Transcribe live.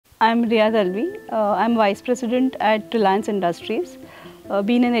I'm Riya Dalvi. I'm Vice President at Reliance Industries.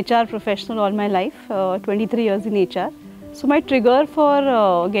 Been an HR professional all my life, 23 years in HR. So my trigger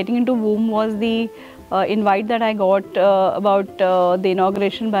for getting into WOM was the invite that I got about the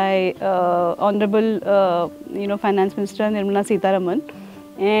inauguration by Honorable Finance Minister Nirmala Sitharaman,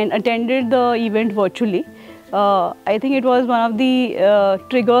 and attended the event virtually. I think it was one of the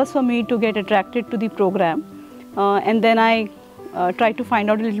triggers for me to get attracted to the program, and then I tried to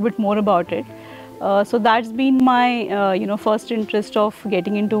find out a little bit more about it. So that's been my first interest of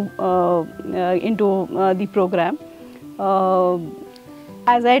getting into the program.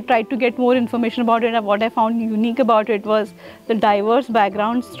 As I tried to get more information about it, what I found unique about it was the diverse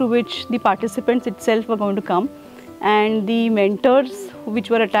backgrounds through which the participants itself were going to come, and the mentors which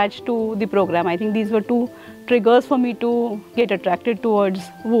were attached to the program. I think these were two triggers for me to get attracted towards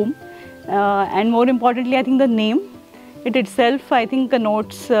WOM. And more importantly, I think the name, it itself, I think,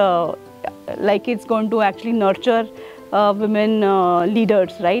 connotes like it's going to actually nurture women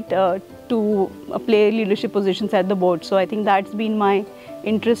leaders, right, to play leadership positions at the board. So I think that's been my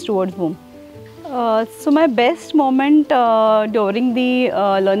interest towards WOM. So my best moment during the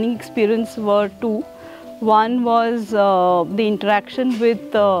learning experience were two. One was the interaction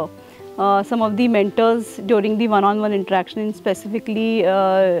with some of the mentors during the one-on-one interaction, and specifically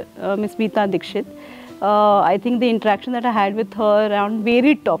Ms. Meeta Dixit. I think the interaction that I had with her around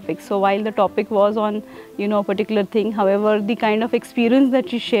varied topics. So while the topic was on a particular thing, however, the kind of experience that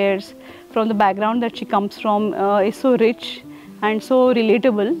she shares from the background that she comes from is so rich and so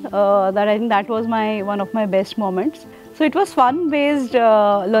relatable that I think that was one of my best moments. So it was fun-based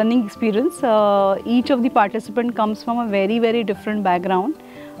learning experience. Each of the participants comes from a very, very different background,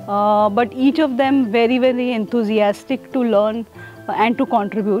 but each of them very, very enthusiastic to learn and to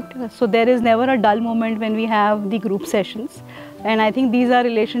contribute. So there is never a dull moment when we have the group sessions, and I think these are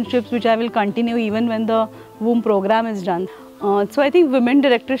relationships which I will continue even when the WOM program is done. So I think women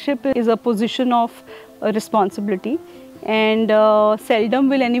directorship is a position of responsibility, and seldom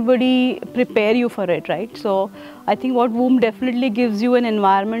will anybody prepare you for it, right? So I think what WOM definitely gives you an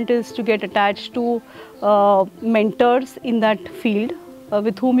environment is to get attached to mentors in that field,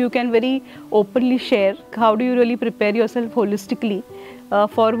 with whom you can very openly share how do you really prepare yourself holistically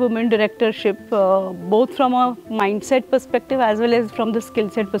for women directorship, both from a mindset perspective as well as from the skill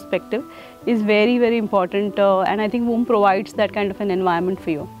set perspective, is very, very important, and I think WOM provides that kind of an environment for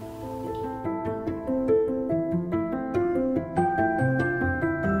you.